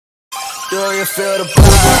Do you feel the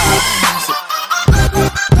vibes?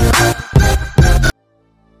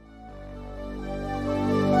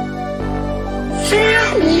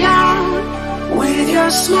 Fill me out with your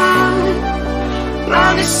smile.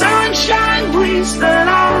 Now the sunshine brings the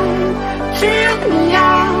light. Fill me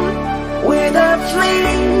out with a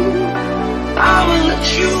flame. I will let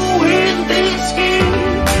you in this game.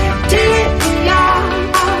 Take me out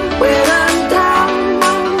when I'm down.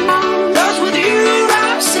 'Cause with you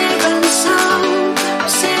I'm safe and sound. I'm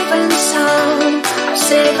safe and sound. I'm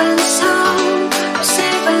safe and sound. I'm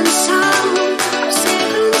safe and sound. I'm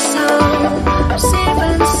safe and sound. I'm safe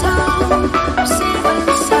and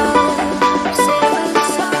sound. I'm safe and sound. I'm safe and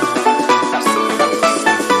sound. I'm safe and sound.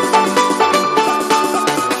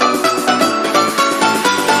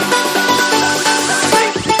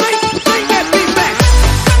 Bring that beat back.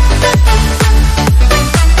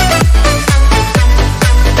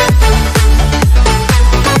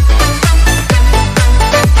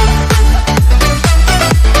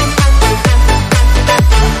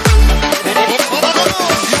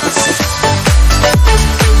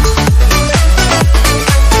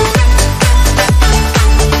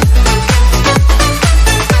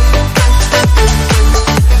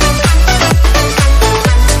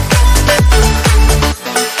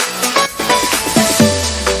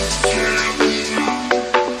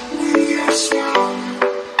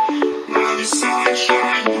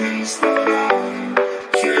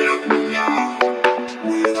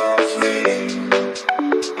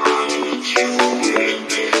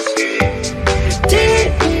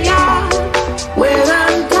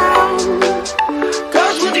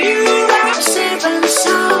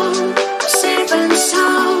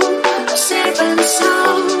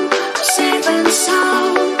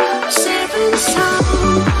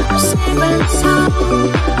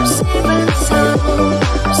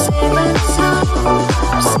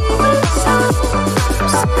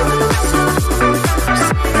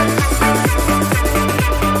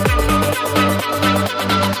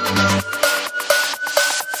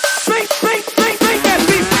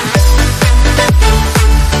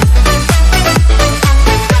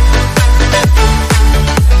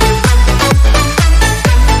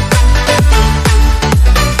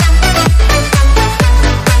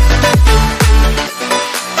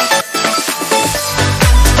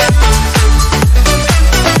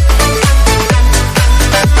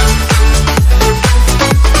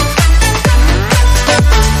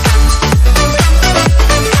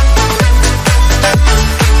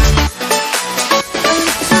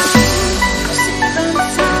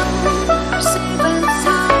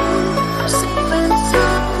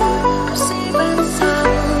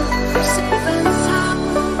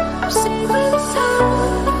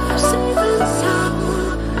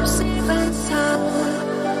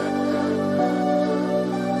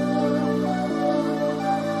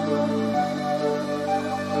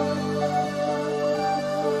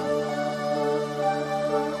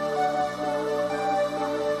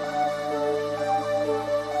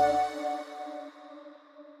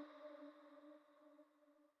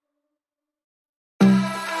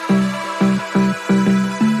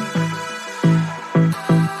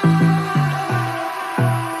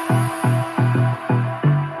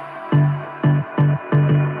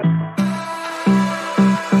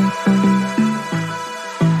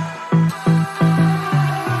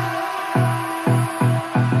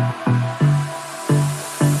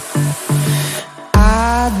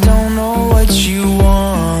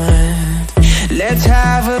 Let's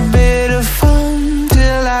have a bit of fun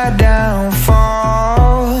till I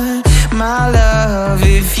downfall. My love,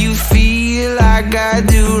 if you feel like I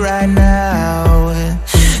do right now,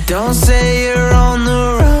 don't say you're on the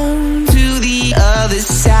run to the other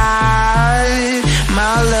side,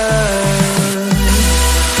 my love.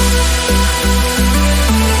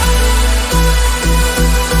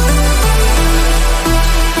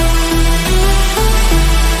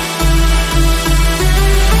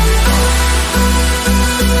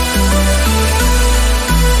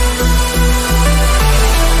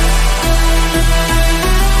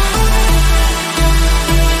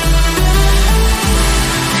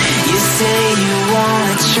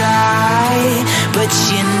 But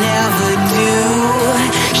you never do.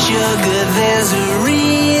 Sugar, there's a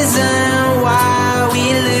reason why we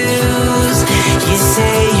lose. You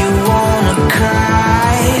say you wanna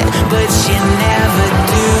cry, but you never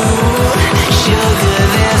do. Sugar,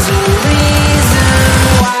 there's a reason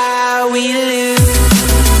why we lose.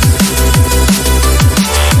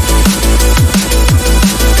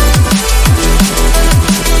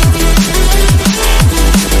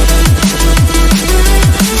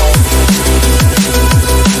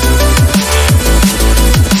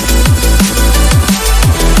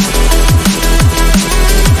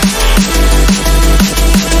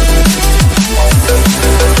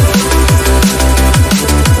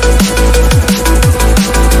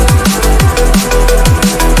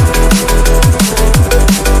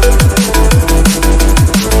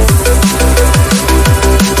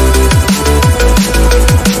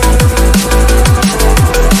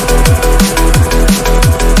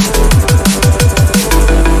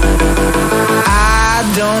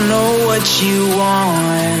 what you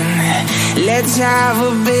want. Let's have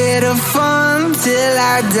a bit of fun till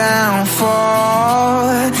our downfall.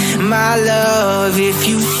 My love, if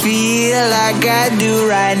you feel like I do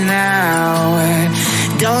right now,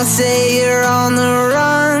 don't say you're on the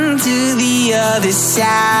run to the other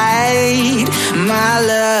side. My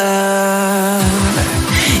love,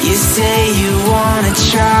 you say you wanna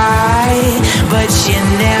try, but you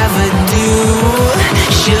never do.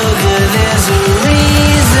 Sugar, there's a reason